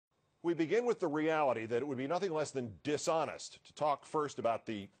We begin with the reality that it would be nothing less than dishonest to talk first about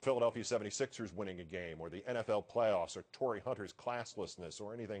the Philadelphia 76ers winning a game or the NFL playoffs or Torrey Hunter's classlessness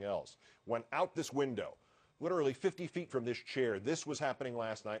or anything else. When out this window, literally 50 feet from this chair, this was happening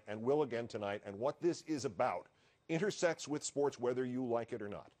last night and will again tonight, and what this is about intersects with sports whether you like it or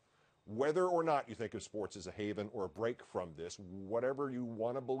not. Whether or not you think of sports as a haven or a break from this, whatever you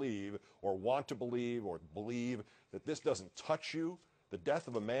want to believe or believe that this doesn't touch you, the death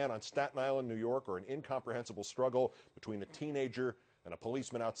of a man on Staten Island, New York, or an incomprehensible struggle between a teenager and a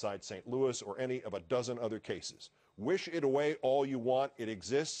policeman outside St. Louis, or any of a dozen other cases. Wish it away all you want. It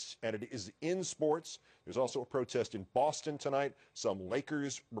exists, and it is in sports. There's also a protest in Boston tonight. Some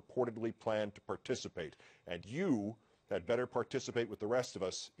Lakers reportedly plan to participate. And you had better participate with the rest of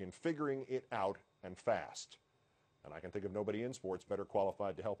us in figuring it out, and fast. And I can think of nobody in sports better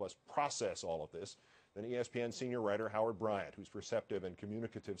qualified to help us process all of this than ESPN senior writer Howard Bryant, whose perceptive and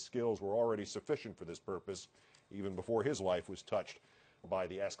communicative skills were already sufficient for this purpose, even before his life was touched by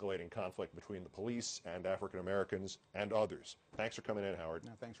the escalating conflict between the police and African Americans and others. Thanks for coming in, Howard.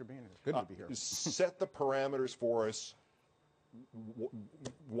 No, thanks for being here. It's good to be here. Set the parameters for us.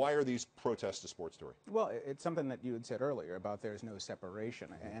 Why are these protests a sports story? Well, it's something that you had said earlier about there's no separation.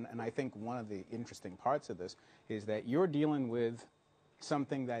 And I think one of the interesting parts of this is that you're dealing with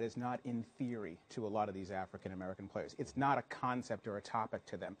something that is not in theory to a lot of these African American players. It's not a concept or a topic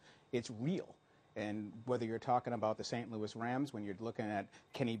to them. It's real. And whether you're talking about the St. Louis Rams, when you're looking at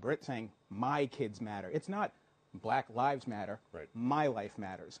Kenny Britt saying, my kids matter, it's not Black Lives Matter, right. My life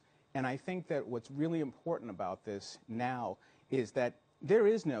matters. And I think that what's really important about this now is that there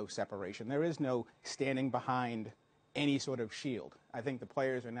is no separation. There is no standing behind any sort of shield. I think the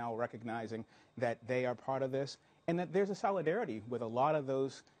players are now recognizing that they are part of this and that there's a solidarity with a lot of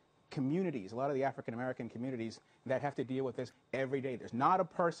those communities, a lot of the African American communities that have to deal with this every day. There's not a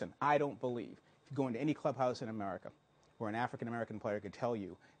person, I don't believe, if you go into any clubhouse in America where an African American player could tell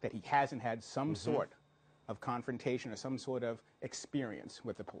you that he hasn't had some sort of confrontation or some sort of experience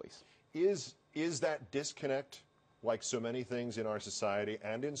with the police. Is that disconnect, like so many things in our society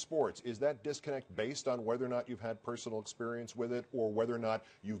and in sports, is that disconnect based on whether or not you've had personal experience with it or whether or not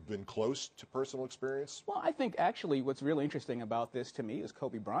you've been close to personal experience? Well, I think actually what's really interesting about this to me is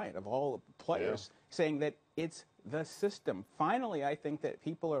Kobe Bryant, of all the players, saying that it's the system. Finally, I think that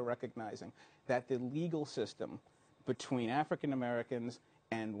people are recognizing that the legal system between African Americans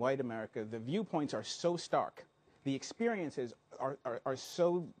and white America, the viewpoints are so stark. The experiences are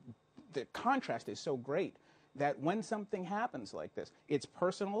so, the contrast is so great that when something happens like this, it's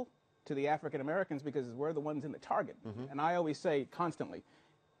personal to the African Americans because we're the ones in the target. And I always say constantly,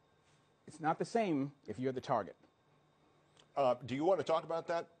 it's not the same if you're the target. Do you want to talk about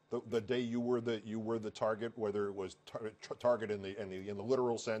that? The day you were the target, whether it was target in the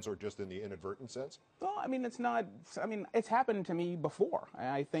literal sense or just in the inadvertent sense? Well, I mean, it's not. I mean, it's happened to me before.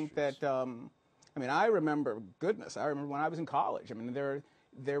 I think that. I mean, I remember. Goodness, I remember when I was in college. I mean,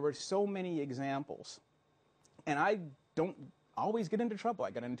 there were so many examples, and I don't always get into trouble.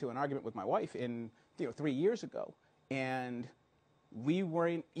 I got into an argument with my wife 3 years ago, and we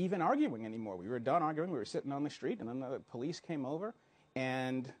weren't even arguing anymore. We were done arguing. We were sitting on the street, and then the police came over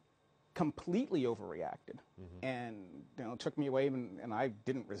and completely overreacted and took me away, and I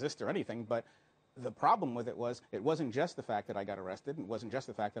didn't resist or anything. But the problem with it wasn't just the fact that I got arrested. It wasn't just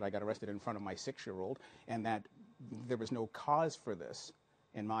the fact that I got arrested in front of my 6-year-old and that there was no cause for this,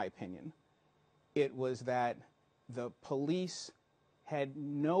 in my opinion. It was that the police had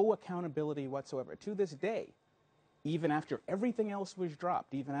no accountability whatsoever. To this day, even after everything else was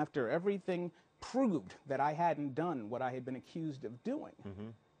dropped, even after everything proved that I hadn't done what I had been accused of doing,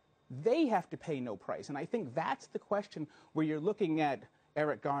 they have to pay no price. And I think that's the question where you're looking at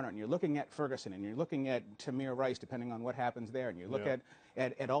Eric Garner, and you're looking at Ferguson, and you're looking at Tamir Rice, depending on what happens there, and you look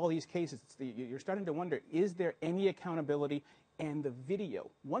at all these cases, you're starting to wonder, is there any accountability? And the video,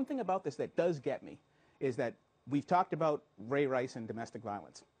 one thing about this that does get me is that we've talked about Ray Rice and domestic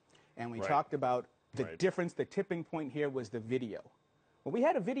violence, and we talked about the difference, the tipping point here was the video. Well, we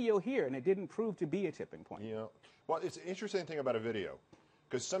had a video here, and it didn't prove to be a tipping point. Yeah. Well, it's an interesting thing about a video,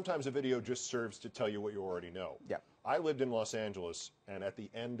 because sometimes a video just serves to tell you what you already know. Yeah. I lived in Los Angeles, and at the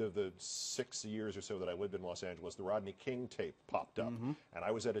end of the 6 years or so that I lived in Los Angeles, the Rodney King tape popped up, and I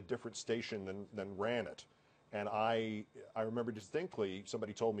was at a different station than ran it. And I remember distinctly,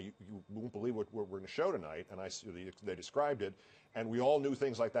 somebody told me, you won't believe what we're going to show tonight, and they described it, and we all knew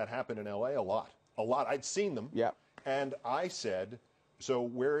things like that happened in L.A. a lot. I'd seen them. Yeah. And I said, so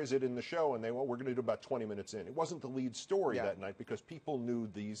where is it in the show? And we're going to do about 20 minutes in. It wasn't the lead story that night because people knew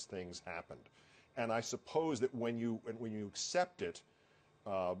these things happened. And I suppose that when you accept it,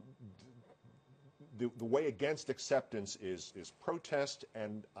 the way against acceptance is protest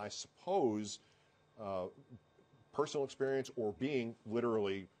and, I suppose, personal experience or being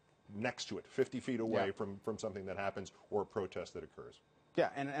literally next to it, 50 feet away from something that happens or a protest that occurs. Yeah,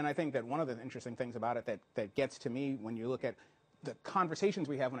 and I think that one of the interesting things about it that gets to me when you look at the conversations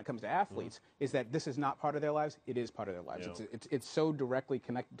we have when it comes to athletes is that this is not part of their lives. It is part of their lives. Yeah. It's so directly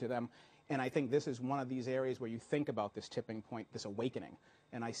connected to them. And I think this is one of these areas where you think about this tipping point, this awakening.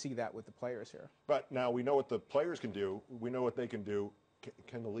 And I see that with the players here. But now we know what the players can do. We know what they can do.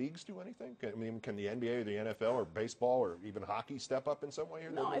 Can the leagues do anything? Can the NBA or the NFL or baseball or even hockey step up in some way?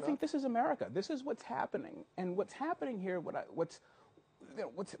 No, I think this is America. This is what's happening. And what's happening here, what's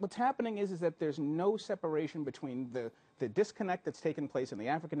happening is that there's no separation between the disconnect that's taken place in the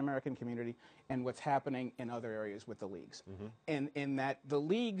African American community and what's happening in other areas with the leagues. And in that the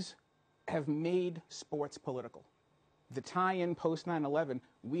leagues have made sports political. The tie-in post 9/11,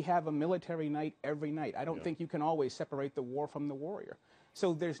 we have a military night every night. I don't think you can always separate the war from the warrior.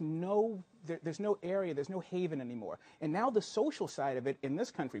 So there's no area, there's no haven anymore. And now the social side of it in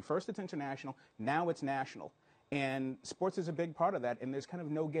this country, first it's international, now it's national. And sports is a big part of that, and there's kind of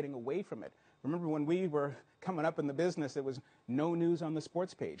no getting away from it. Remember when we were coming up in the business, there was no news on the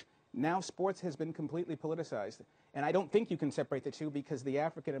sports page. Now sports has been completely politicized. And I don't think you can separate the two because the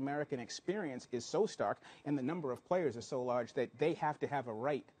African-American experience is so stark and the number of players is so large that they have to have a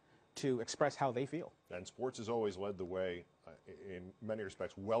right to express how they feel. And sports has always led the way in many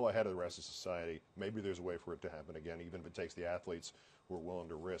respects well ahead of the rest of society. Maybe there's a way for it to happen again, even if it takes the athletes who are willing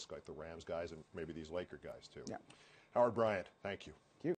to risk, like the Rams guys and maybe these Laker guys too. Yeah. Howard Bryant, thank you.